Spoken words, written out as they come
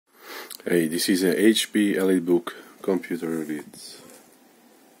Hey, this is a HP Elitebook computer with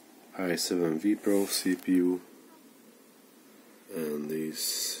i7 Pro CPU and these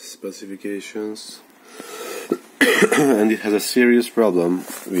specifications. And it has a serious problem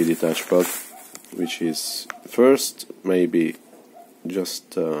with the touchpad, which is first maybe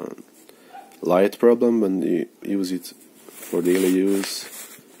just a light problem. When you use it for daily use,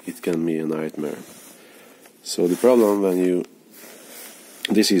 it can be a nightmare. So the problem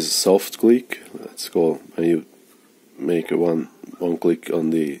this is soft click, let's call, when you make a one click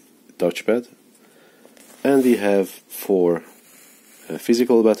on the touchpad, and we have four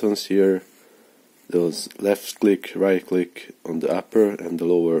physical buttons here. Those left click, right click on the upper, and the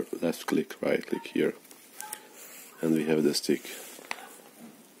lower left click, right click here, and we have the stick.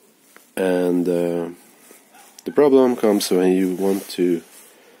 And the problem comes when you want to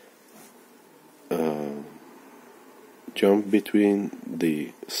jump between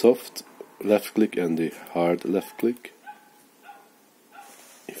the soft left click and the hard left click.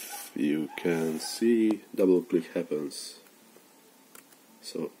 If you can see, double click happens.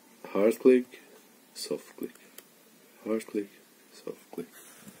 So hard click, soft click, hard click, soft click.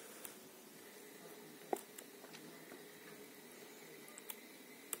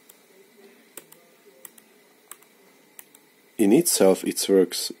 In itself it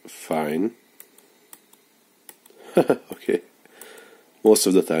works fine. Okay, most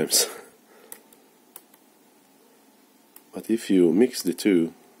of the times. But if you mix the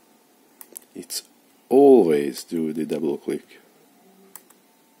two, it's always do the double click.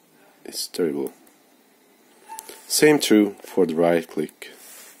 It's terrible. Same true for the right click,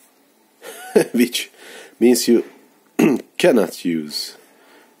 which means you cannot use,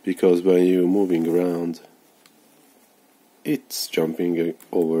 because when you're moving around, it's jumping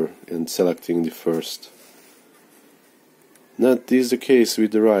over and selecting the first. That is the case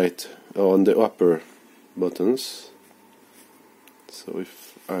with the right on the upper buttons. So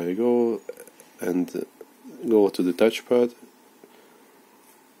if I go and go to the touchpad,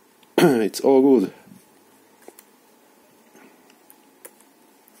 it's all good.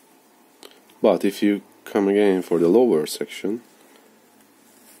 But if you come again for the lower section,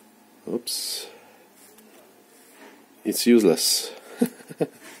 oops, it's useless.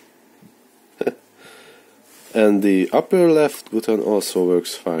 And the upper left button also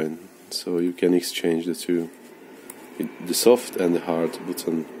works fine, so you can exchange the two, the soft and the hard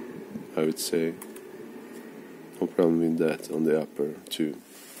button, I would say. No problem with that on the upper too.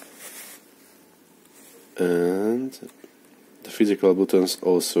 And the physical buttons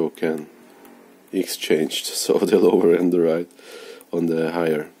also can exchanged, so the lower and the right on the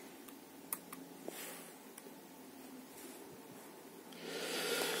higher.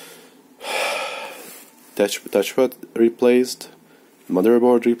 Touchpad replaced,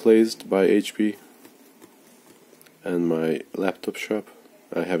 motherboard replaced by HP, and my laptop shop,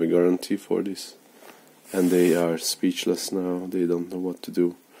 I have a guarantee for this, and they are speechless now. They don't know what to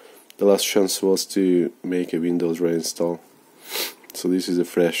do. The last chance was to make a Windows reinstall, so this is a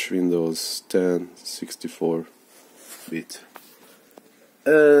fresh Windows 10 64-bit,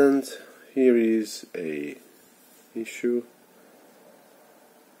 and here is a issue.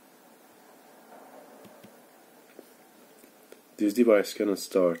 This device cannot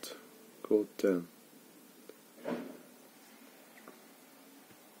start. CoreTM.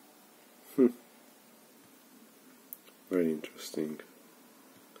 Very interesting.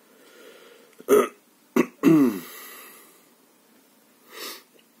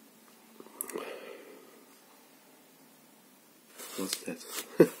 What's that?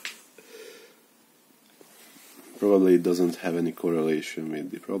 Probably it doesn't have any correlation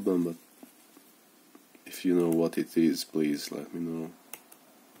with the problem, but if you know what it is, please let me know.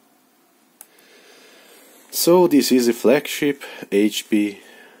 So this is a flagship HP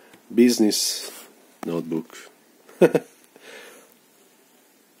business notebook.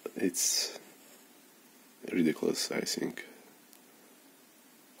 It's ridiculous, I think.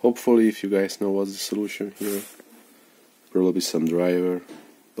 Hopefully, if you guys know what's the solution here, probably some driver,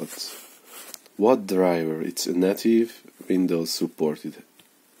 but what driver? It's a native Windows supported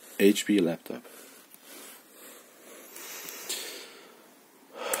HP laptop.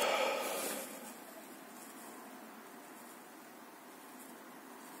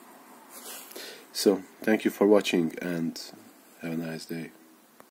 So, thank you for watching and have a nice day.